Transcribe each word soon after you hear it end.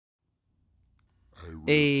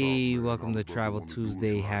Hey, welcome to Travel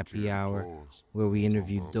Tuesday Happy Hour, where we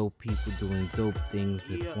interview dope people doing dope things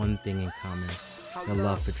with one thing in common, the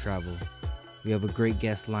love for travel. We have a great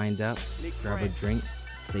guest lined up. Grab a drink,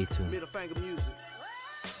 stay tuned. Middle finger music.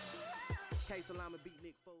 K-Salama beat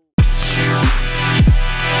Nick Foles.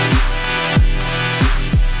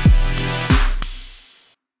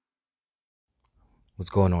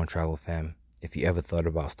 What's going on, travel fam? If you ever thought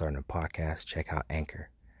about starting a podcast, check out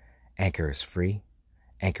Anchor. Anchor is free.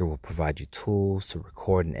 Anchor will provide you tools to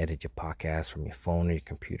record and edit your podcast from your phone or your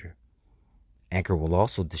computer. Anchor will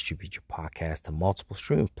also distribute your podcast to multiple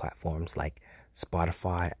streaming platforms like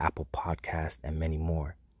Spotify, Apple Podcasts, and many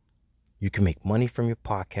more. You can make money from your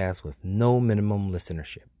podcast with no minimum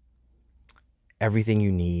listenership. Everything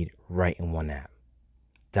you need right in one app.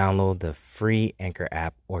 Download the free Anchor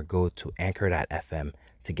app or go to anchor.fm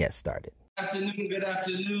to get started. Good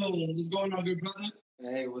afternoon. What's going on, good brother?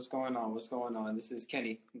 Hey, what's going on? What's going on? This is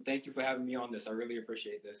Kenny. Thank you for having me on this. I really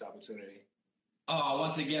appreciate this opportunity. Oh,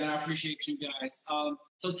 once again, I appreciate you guys.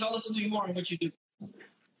 So tell us who you are and what you do.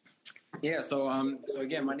 Yeah, so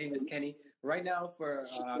again, my name is Kenny. Right now, for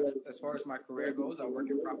as far as my career goes, I work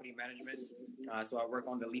in property management. So I work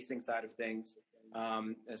on the leasing side of things.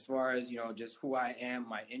 As far as, just who I am,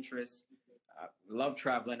 my interests, love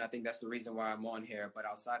traveling. I think that's the reason why I'm on here. But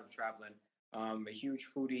outside of traveling, I'm a huge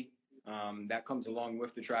foodie. That comes along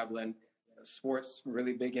with the traveling. Sports,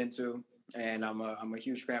 really big into, and I'm a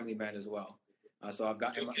huge family man as well. So I've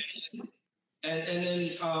got. Okay. And then,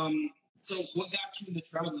 so what got you into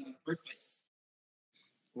traveling in the first place?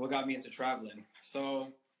 What got me into traveling?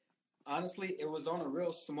 So honestly, it was on a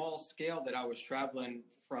real small scale that I was traveling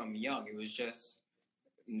from young. It was just,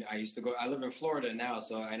 I used to go, I live in Florida now,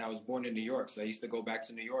 and I was born in New York. So I used to go back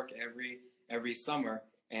to New York every summer,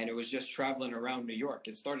 and it was just traveling around New York.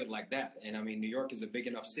 It started like that. And I mean, New York is a big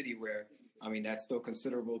enough city where, I mean, that's still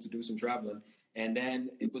considerable to do some traveling. And then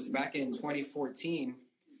it was back in 2014,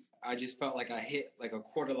 I just felt like I hit like a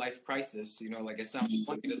quarter life crisis. Like it sounds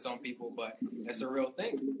funny to some people, but that's a real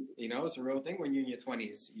thing. It's a real thing when you're in your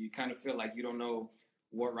 20s. You kind of feel like you don't know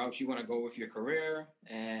what route you want to go with your career,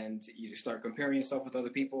 and you just start comparing yourself with other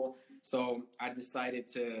people. So I decided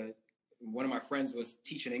one of my friends was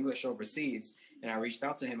teaching English overseas, and I reached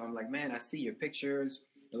out to him. I'm like, man, I see your pictures.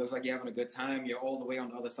 It looks like you're having a good time. You're all the way on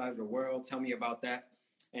the other side of the world. Tell me about that.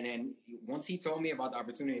 And then once he told me about the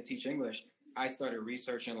opportunity to teach English, I started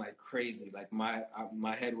researching like crazy. Like my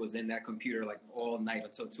head was in that computer like all night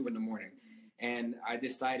until 2 a.m. And I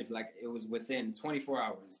decided, like, it was within 24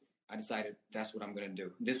 hours. I decided that's what I'm going to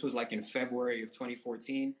do. This was like in February of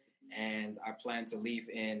 2014. And I planned to leave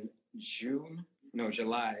in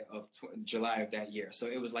July of that year. So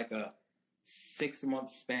it was like a 5-month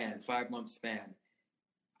span.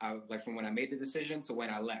 Like from when I made the decision to when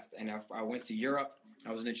I left. And I went to Europe.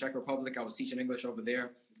 I was in the Czech Republic. I was teaching English over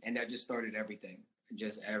there. And that just started everything.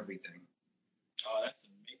 Just everything. Oh, that's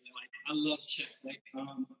amazing. Like, I love Czech. Like,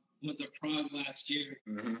 went to Prague last year,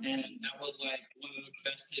 and that was like one of the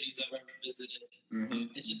best cities I've ever visited.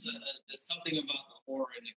 Mm-hmm. It's just there's something about the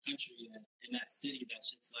horror in the country and in that city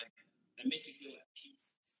that's just like, that makes you feel at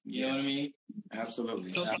peace. You know what I mean? Absolutely.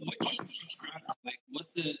 So what keeps you traveling?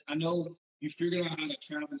 Like, I know you figured out how to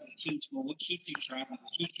travel and teach, but what keeps you traveling?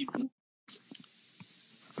 What keeps you moving?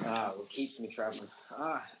 What keeps me traveling?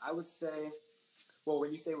 I would say, well,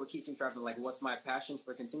 when you say what keeps me traveling, like what's my passion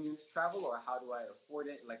for continuing to travel, or how do I afford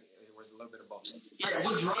it? Like, it was a little bit of both. Yeah,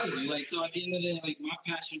 what drives you? Like, so at the end of the day, like, my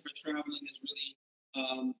passion for traveling is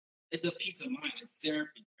really, it's a peace of mind. It's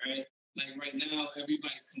therapy, right? Like, right now,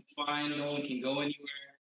 everybody's confined. No one can go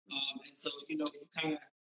anywhere. And so, you kind of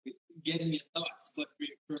get in your thoughts. But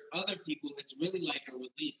for other people, it's really like a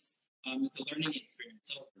release. It's a learning experience.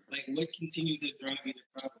 So, like, what continues to drive you to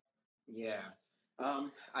travel? Yeah.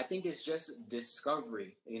 I think it's just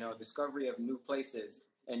discovery, discovery of new places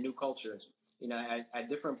and new cultures. At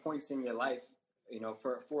different points in your life,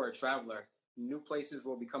 for a traveler, new places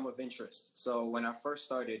will become of interest. So when I first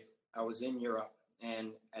started, I was in Europe.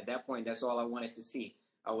 And at that point, that's all I wanted to see.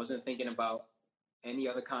 I wasn't thinking about any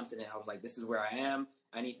other continent. I was like, this is where I am.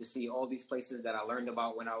 I need to see all these places that I learned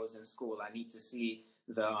about when I was in school. I need to see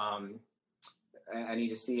the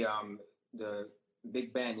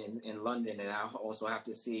Big Ben in London, and I also have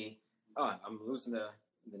to see. Oh, I'm losing the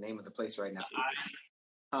name of the place right now.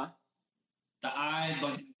 The Eye,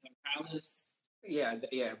 Buckingham Palace. Yeah,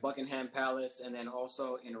 Buckingham Palace, and then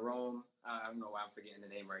also in Rome. I don't know why I'm forgetting the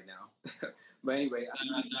name right now, but anyway,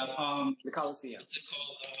 the Colosseum. What's it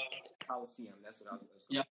called? Colosseum. That's what I was.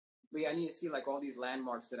 Yeah. But yeah, I need to see like all these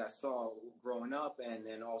landmarks that I saw growing up, and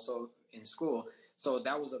then also in school. So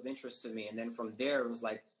that was of interest to me. And then from there, it was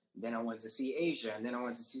like, Then I went to see Asia, and then I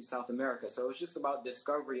went to see South America. So it was just about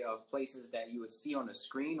discovery of places that you would see on a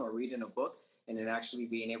screen or read in a book, and then actually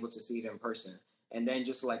being able to see it in person. And then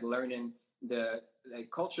just like learning the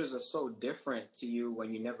cultures are so different to you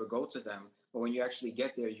when you never go to them, but when you actually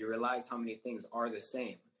get there, you realize how many things are the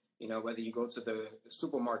same. You know, whether you go to the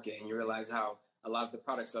supermarket and you realize how a lot of the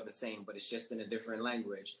products are the same, but it's just in a different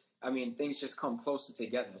language. I mean, things just come closer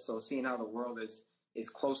together. So seeing how the world is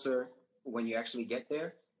closer when you actually get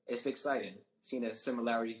there, it's exciting. Seeing the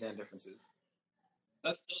similarities and differences.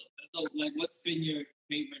 That's dope. That's dope. Like, what's been your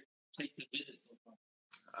favorite place to visit so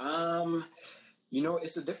far? You know,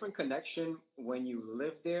 it's a different connection when you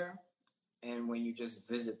live there and when you just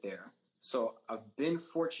visit there. So I've been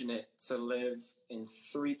fortunate to live in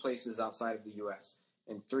 3 places outside of the U.S.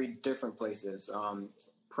 in 3 different places.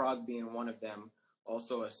 Prague being one of them.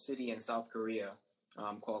 Also a city in South Korea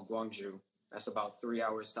called Gwangju. That's about 3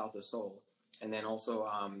 hours south of Seoul. And then also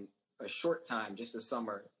a short time, just a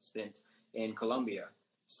summer stint in Colombia.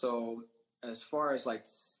 So as far as like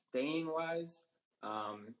staying wise,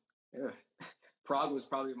 Prague was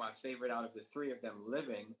probably my favorite out of the 3 of them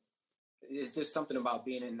living. It's just something about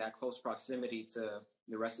being in that close proximity to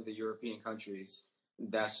the rest of the European countries.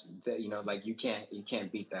 That's that, you know, like you can't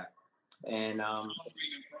beat that. And How long were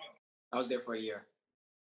you in Prague? I was there for a year.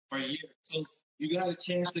 For a year. So you got a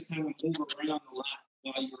chance to kind of move around a lot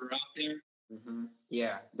while you were out there. Mm-hmm.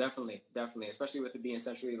 Yeah, definitely, especially with it being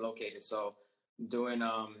centrally located. So doing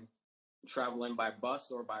traveling by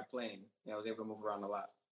bus or by plane, I was able to move around a lot.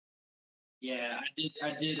 Yeah,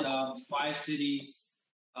 I did 5 cities.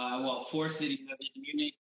 4 cities. I did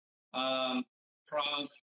Munich, Prague,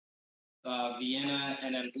 Vienna,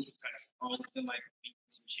 and then Budapest, all within like a week and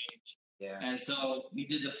some change. Yeah. And so we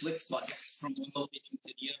did the Flixbus from one location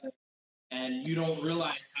to the other, and you don't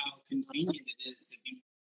realize how convenient it is to be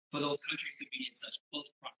for those countries to be in such close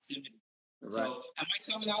proximity. Right. So, am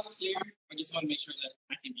I coming out clear? I just want to make sure that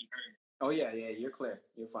I can be heard. Oh yeah, you're clear.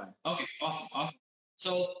 You're fine. Okay, awesome.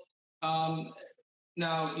 So,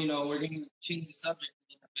 now we're gonna change the subject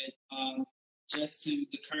a little bit, just to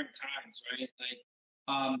the current times, right?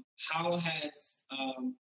 Like, how has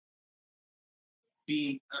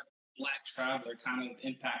being a Black traveler kind of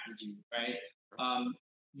impacted you, right?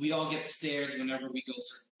 We all get stares whenever we go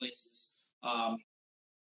certain places,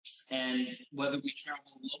 and whether we travel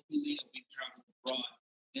locally or we travel abroad,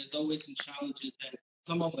 there's always some challenges that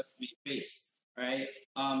some of us may face, right?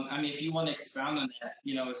 I mean, if you want to expound on that,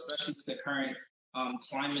 especially with the current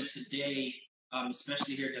climate today,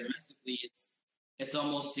 especially here domestically, it's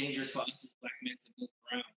almost dangerous for us as Black men to move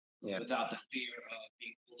around without the fear of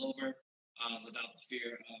being pulled over, without the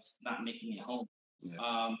fear of not making it home.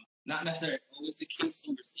 Yeah. Not necessarily always the case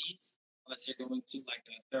overseas, unless you're going to like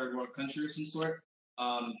a third world country of some sort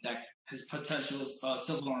that has potential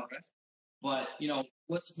civil unrest. But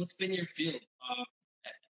what's been your field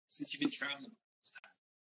since you've been traveling?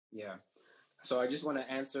 Yeah. So I just want to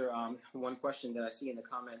answer one question that I see in the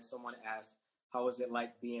comments. Someone asked, how is it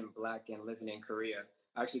like being Black and living in Korea?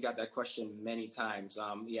 I actually got that question many times.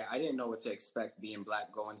 I didn't know what to expect being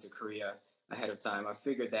Black going to Korea ahead of time. I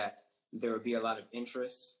figured that there would be a lot of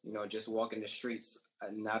interest, just walking the streets.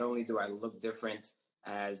 Not only do I look different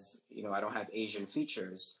as, I don't have Asian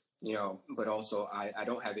features, but also I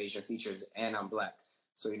don't have Asian features and I'm Black.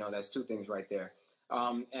 So, that's 2 things right there.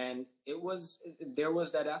 And there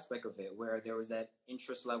was that aspect of it where there was that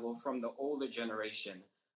interest level from the older generation.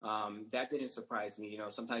 That didn't surprise me.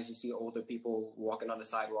 Sometimes you see older people walking on the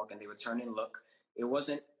sidewalk and they would turn and look. It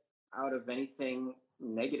wasn't out of anything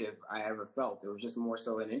negative I ever felt. It was just more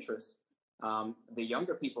so an interest. The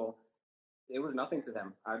younger people, it was nothing to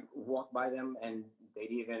them. I walked by them and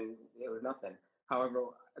it was nothing. However,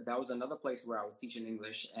 that was another place where I was teaching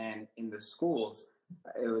English, and in the schools,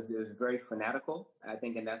 it was very fanatical. I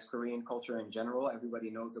think, and that's Korean culture in general. Everybody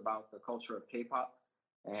knows about the culture of K-pop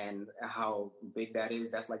and how big that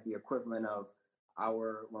is. That's like the equivalent of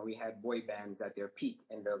when we had boy bands at their peak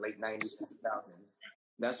in the late 90s and 2000s.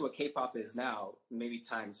 That's what K-pop is now, maybe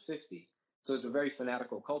times 50. So it's a very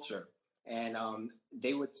fanatical culture. And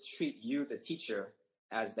they would treat you, the teacher,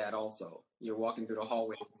 as that also. You're walking through the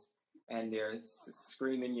hallways and they're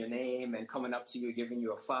screaming your name and coming up to you, giving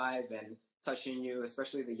you a 5 and touching you,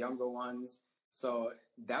 especially the younger ones. So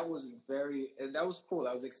that was cool.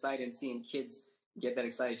 I was excited seeing kids get that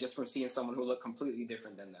excited just from seeing someone who looked completely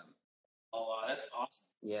different than them. Oh, wow, that's awesome.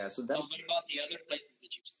 Yeah. So what about the other places that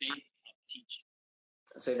you stayed and teach?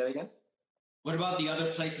 Say that again? What about the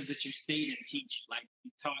other places that you stayed and teach? Like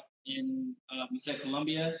you taught in, you said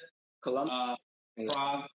Colombia? Prague.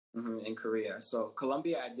 Prague. In Korea. So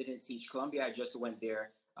Colombia, I didn't teach. Colombia, I just went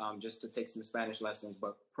there just to take some Spanish lessons.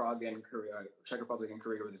 But Prague and Korea, Czech Republic and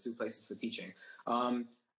Korea were the two places for teaching.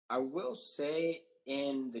 I will say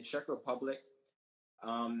in the Czech Republic,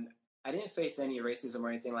 I didn't face any racism or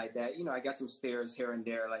anything like that. I got some stares here and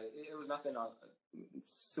there. Like it was nothing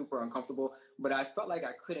super uncomfortable, but I felt like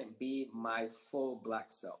I couldn't be my full black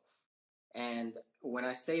self. And when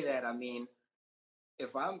I say that, I mean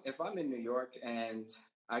if I'm in New York and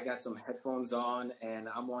I got some headphones on and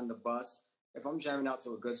I'm on the bus, if I'm jamming out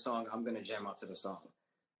to a good song, I'm gonna jam out to the song.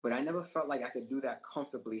 But I never felt like I could do that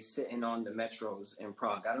comfortably sitting on the metros in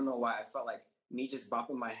Prague. I don't know why. I felt like me just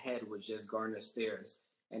bopping my head would just garner stares,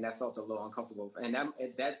 and that felt a little uncomfortable. And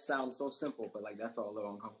that sounds so simple, but like that felt a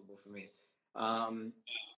little uncomfortable for me.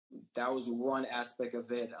 That was one aspect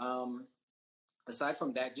of it. Aside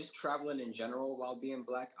from that, just traveling in general while being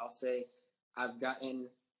black, I'll say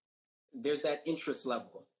there's that interest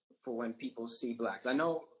level for when people see blacks. I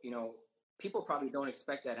know, people probably don't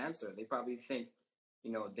expect that answer. They probably think,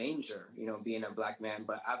 danger, being a black man,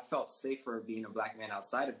 but I've felt safer being a black man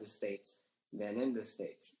outside of the States than in the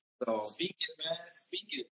States. So speak it, man. Speak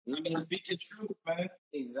it. I mean, speak the truth, man.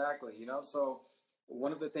 Exactly. So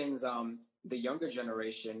one of the things, the younger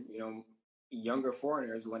generation, younger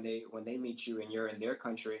foreigners, when they meet you and you're in their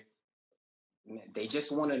country, they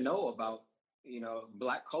just want to know about,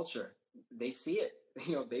 black culture. They see it,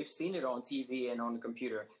 they've seen it on TV and on the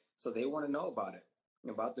computer. So they want to know about it,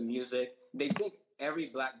 about the music. They think every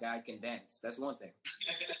black guy can dance. That's one thing.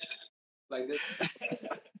 Like this.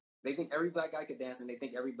 They think every black guy could dance, and they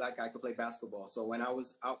think every black guy could play basketball. So when I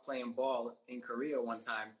was out playing ball in Korea one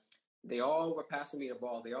time, they all were passing me the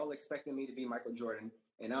ball. They all expected me to be Michael Jordan,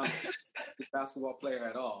 and I'm not a basketball player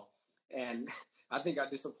at all. And I think I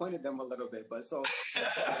disappointed them a little bit. But so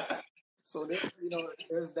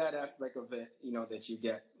there's that aspect of it, that you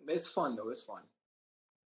get. It's fun though. It's fun.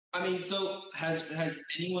 I mean, so has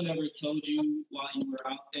anyone ever told you while you were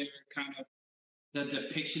out there, kind of the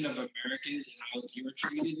depiction of Americans and how you're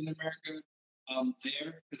treated in America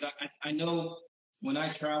there? Because I know when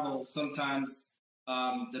I travel, sometimes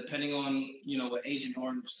depending on what Agent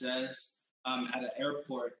Orange says at an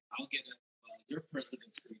airport, I'll get your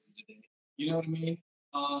president's crazy today. You know what I mean?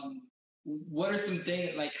 What are some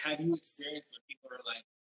things, like, have you experienced where people are like,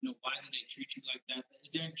 why do they treat you like that?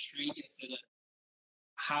 Is there intrigue as to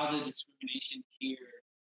how the discrimination here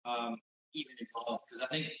even involves? Because I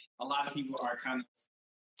think a lot of people are kind of,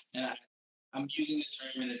 and I'm using the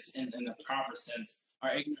term in the proper sense,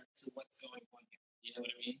 are ignorant to what's going on here. You know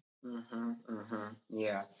what I mean?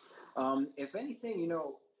 Yeah. If anything,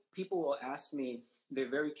 people will ask me,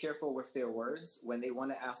 they're very careful with their words. When they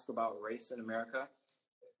want to ask about race in America,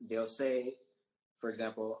 they'll say, for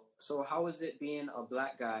example, so how is it being a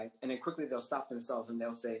black guy? And then quickly they'll stop themselves and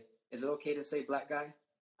they'll say, is it okay to say black guy?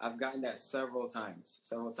 I've gotten that several times.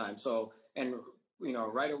 So, and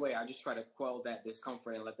right away, I just try to quell that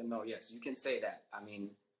discomfort and let them know, yes, you can say that. I mean,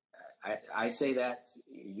 I say that,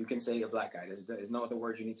 you can say a black guy. There's no other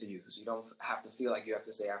word you need to use. You don't have to feel like you have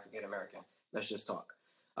to say African American. Let's just talk.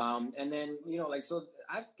 And then, so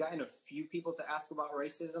I've gotten a few people to ask about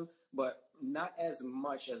racism, but not as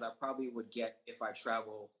much as I probably would get if I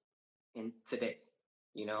travel in today,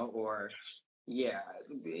 or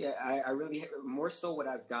I really, more so what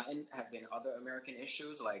I've gotten have been other American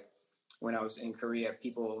issues. Like when I was in Korea,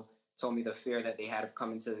 people told me the fear that they had of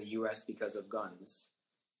coming to the U.S. because of guns,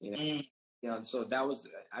 so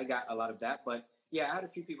I got a lot of that. But yeah, I had a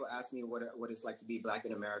few people ask me what it's like to be black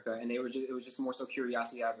in America, and it was just more so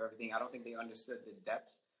curiosity out of everything. I don't think they understood the depth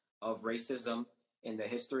of racism in the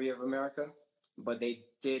history of America, but they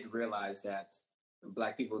did realize that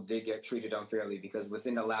black people did get treated unfairly, because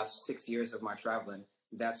within the last 6 years of my traveling,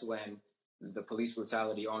 that's when the police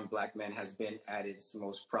brutality on black men has been at its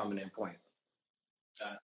most prominent point.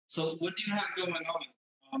 So what do you have going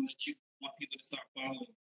on that you want people to start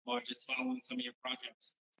following, or just following some of your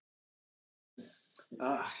projects?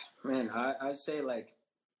 Man, I say, like,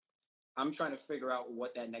 I'm trying to figure out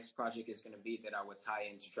what that next project is going to be that I would tie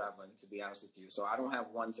into traveling, to be honest with you. So I don't have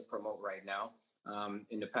one to promote right now.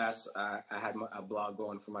 In the past, I had a blog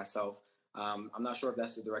going for myself. I'm not sure if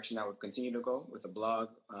that's the direction I would continue to go with a blog,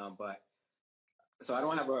 but so I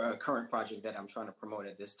don't have a current project that I'm trying to promote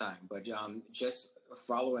at this time. But just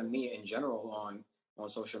following me in general on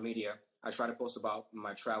social media, I try to post about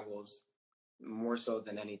my travels more so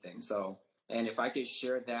than anything. So, and if I could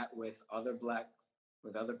share that with other blacks,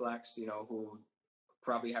 who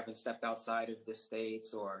probably haven't stepped outside of the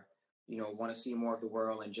States, or want to see more of the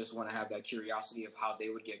world and just want to have that curiosity of how they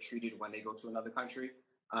would get treated when they go to another country,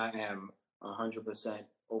 I am 100%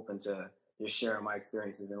 open to just sharing my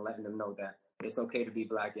experiences and letting them know that it's okay to be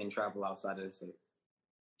black and travel outside of the States.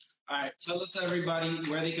 All right, tell us everybody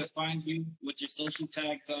where they can find you, what your social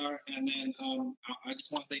tags are, and then I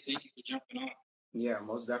just want to say thank you for jumping on. Yeah,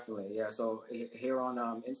 most definitely. Yeah, so here on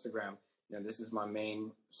Instagram, this is my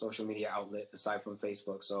main social media outlet aside from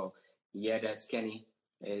Facebook. So yeah, that's Kenny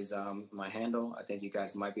is my handle. I think you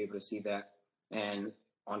guys might be able to see that. And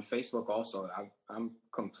on Facebook also, I'm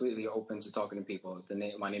completely open to talking to people.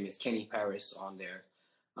 My name is Kenny Paris on there.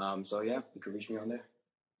 So yeah, you can reach me on there.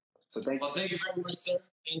 So thank you. Well, thank you very much, sir.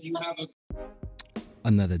 And you have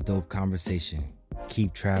Another dope conversation.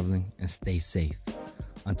 Keep traveling and stay safe.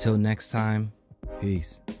 Until next time,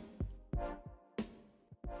 peace.